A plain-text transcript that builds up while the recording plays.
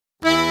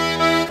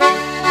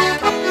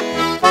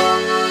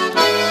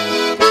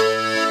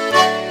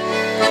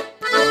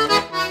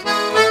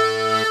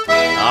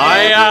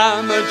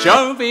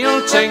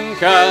jovial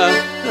tinker,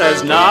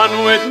 there's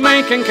none with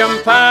me can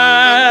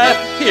compare.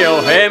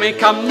 You'll hear me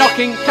come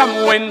knocking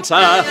come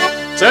winter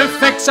to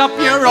fix up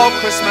your old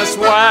Christmas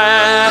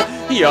ware.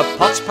 Your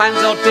pots,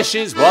 pans or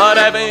dishes,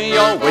 whatever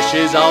your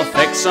wishes, I'll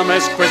fix them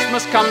as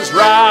Christmas comes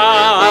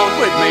round.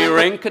 With me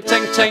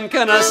rink-a-tink-tink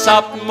and a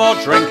sup more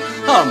drink,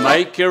 I'll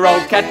make your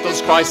old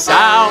kettles cry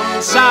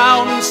sound,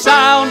 sound,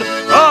 sound.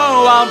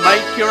 Oh, I'll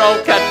make your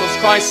old kettles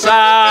cry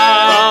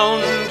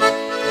sound.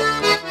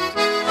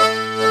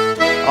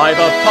 I've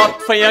a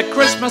pot for your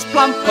Christmas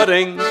plum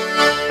pudding,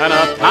 and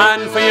a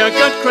pan for your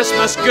good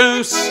Christmas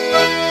goose,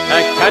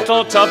 a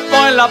kettle to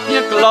boil up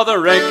your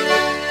glotherick,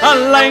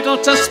 a ladle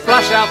to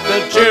splash out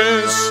the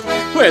juice.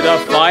 With the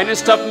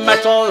finest of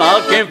metal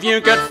I'll give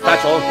you good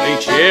fettle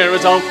each year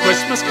as old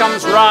Christmas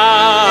comes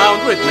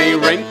round. With me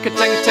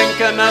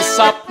rink-a-tink-tink and a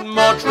sup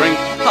more drink,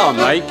 I'll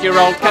make your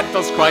old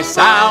kettles cry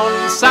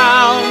sound,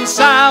 sound,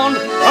 sound.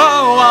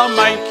 Oh, I'll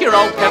make your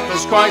old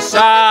kettles cry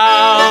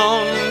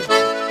sound.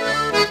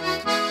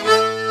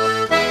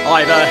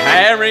 I've a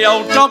hairy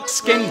old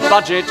dog-skin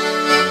budget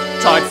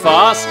tied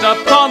fast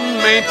upon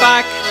me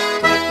back.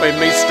 With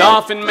me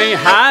staff in me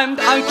hand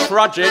I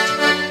trudge it,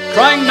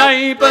 crying,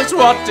 neighbours,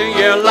 what do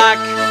you lack?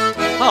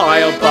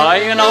 I'll buy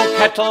an old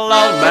kettle,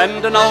 I'll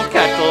mend an old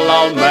kettle,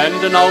 I'll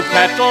mend an old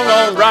kettle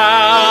all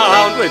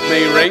round. With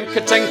me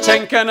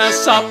rink-a-tink-tink and a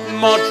sup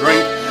more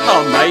drink,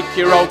 I'll make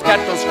your old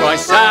kettles cry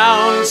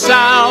sound,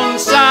 sound,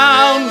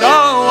 sound.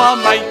 Oh,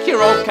 I'll make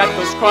your old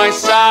kettles cry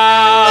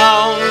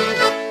sound.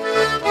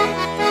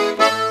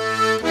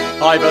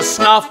 I've a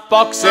snuff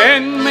box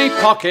in me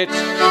pocket,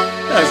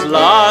 as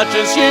large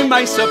as you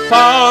may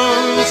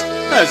suppose,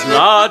 as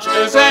large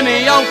as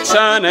any old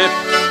turnip,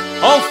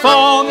 all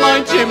for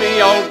my Jimmy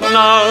old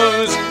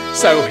nose.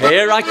 So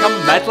here I come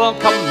meddle,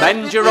 come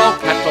mend your old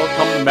kettle,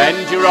 come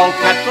mend your old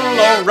kettle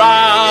all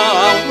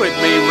round. With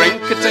me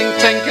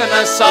rink-a-tink-tink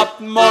and a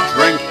sup more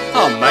drink,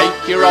 I'll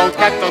make your old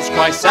kettles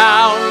cry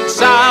sound,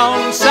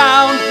 sound,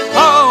 sound.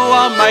 Oh,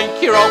 I'll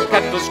make your old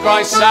kettles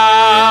cry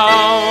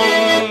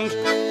sound.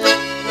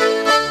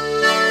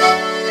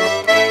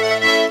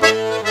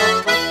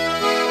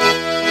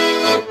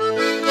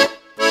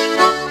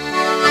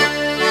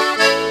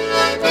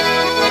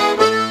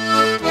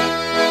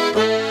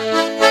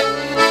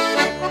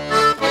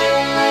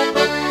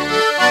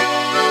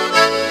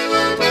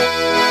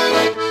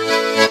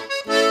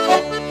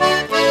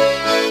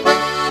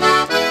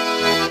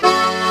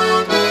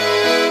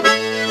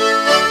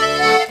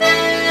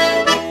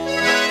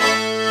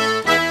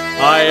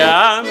 I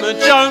am a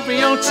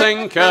jovial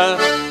tinker,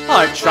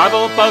 I've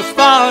travelled both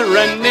far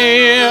and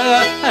near,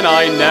 and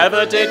I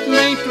never did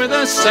meet with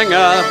a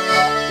singer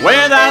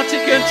without he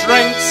could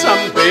drink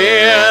some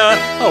beer.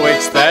 Oh,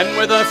 it's then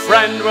with a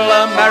friend we'll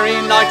a merry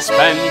night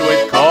spend,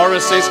 with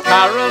choruses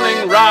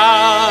carolling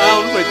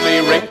round. With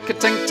me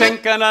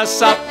rink-a-tink-tink and a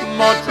sup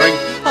more drink,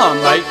 I'll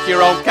make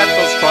your old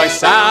kettles cry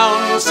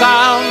sound,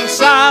 sound,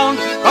 sound.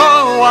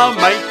 Oh, I'll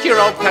make your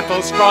old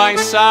kettles cry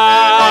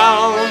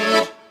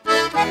sound.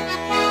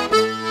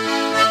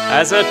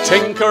 As a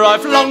tinker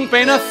I've long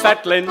been a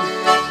fettling,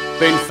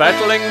 been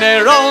fettling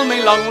near all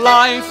me long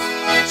life.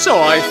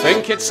 So I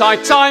think it's high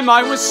time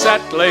I was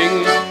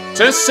settling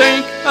to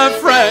seek a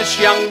fresh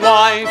young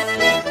wife.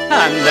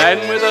 And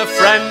then with a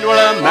friend we'll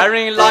a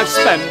merry life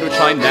spend, which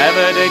I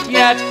never did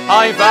yet,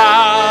 I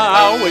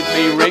vow. With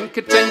me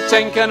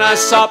rink-a-tink-tink and a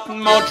sup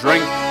more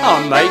drink,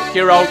 I'll make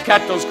your old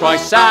kettles cry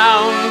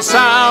sound,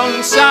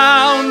 sound,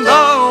 sound.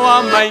 Oh,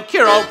 I'll make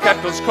your old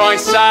kettles cry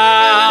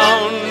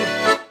sound.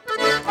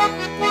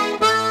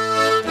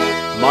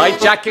 My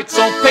jacket's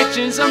all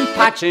pitches and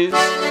patches,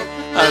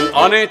 and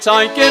on it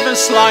I give a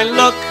sly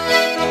look.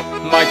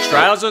 My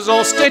trousers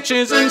all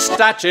stitches and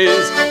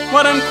statches,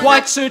 wouldn't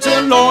quite suit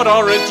a lord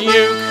or a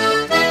duke.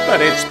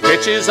 But it's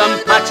pitches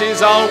and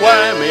patches I'll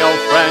wear, me old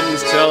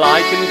friends, till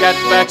I can get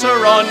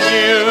better on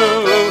you.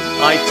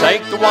 I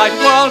take the wide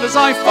world as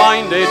I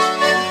find it,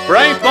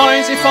 brave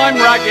boys, if I'm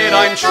ragged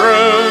I'm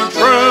true,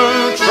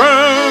 true,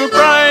 true.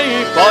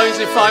 Brave boys,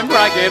 if I'm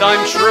ragged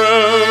I'm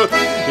true.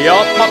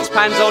 Your pots,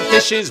 pans or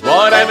dishes,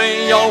 whatever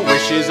your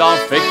wishes, I'll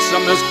fix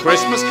them as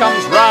Christmas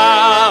comes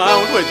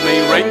round. With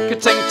me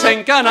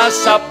rink-a-tink-tink and a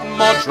sup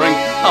more drink,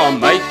 I'll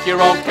make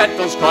your old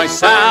kettles cry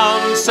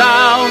sound,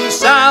 sound,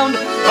 sound.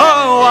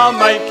 Oh, I'll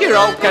make your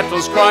old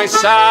kettles cry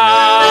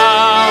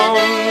sound.